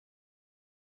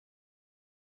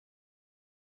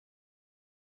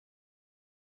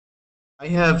I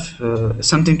have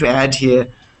something to add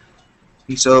here.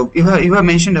 So you have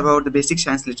mentioned about the basic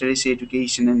science literacy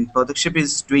education, and Padakshep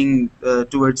is doing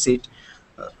towards it.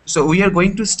 So we are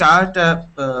going to start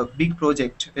a big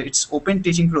project. It's open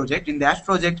teaching project. In that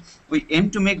project, we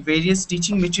aim to make various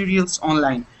teaching materials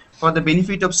online for the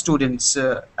benefit of students.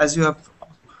 As you have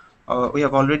we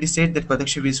have already said that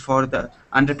Padakshep is for the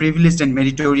underprivileged and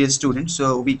meritorious students.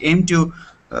 So we aim to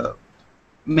uh,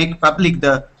 make public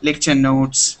the lecture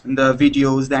notes, the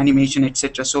videos, the animation,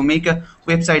 etc. So make a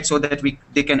website so that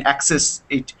they can access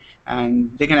it,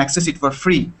 and they can access it for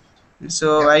free.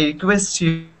 So Yeah. I request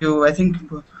you, I think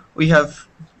we have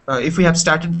if we have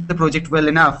started the project well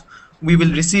enough, we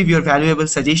will receive your valuable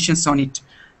suggestions on it,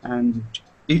 and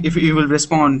if you will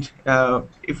respond,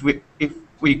 if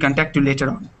we contact you later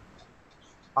on.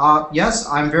 Yes,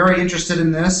 I'm very interested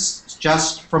in this.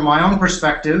 Just from my own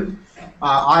perspective,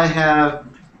 I have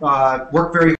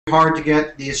worked very hard to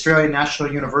get the Australian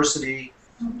National University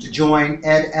to join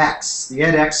edX, the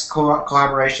edX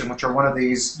collaboration, which are one of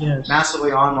these Yes.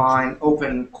 massively online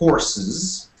open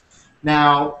courses.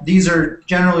 Now, these are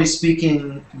generally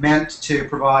speaking meant to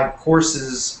provide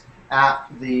courses at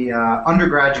the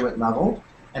undergraduate level,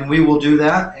 and we will do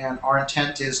that, and our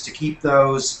intent is to keep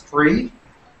those free.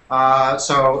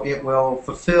 So it will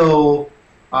fulfill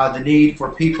the need for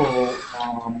people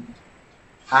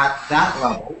at that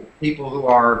level, people who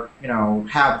are,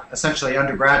 have essentially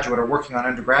undergraduate or working on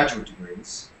undergraduate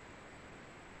degrees.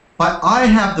 But I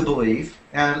have the belief,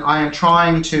 and I am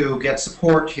trying to get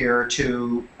support here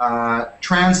to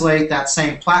translate that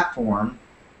same platform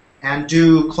and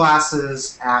do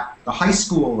classes at the high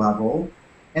school level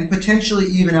and potentially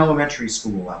even elementary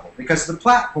school level, because the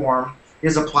platform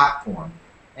is a platform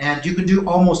and you can do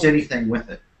almost anything with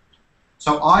it.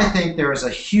 So I think there is a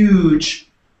huge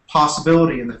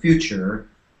possibility in the future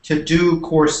to do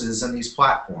courses in these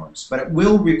platforms, but it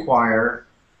will require,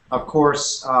 of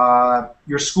course,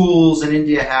 your schools in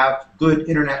India have good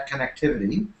internet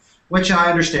connectivity, which I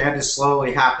understand is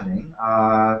slowly happening.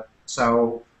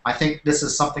 So I think this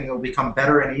is something that will become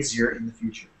better and easier in the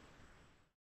future.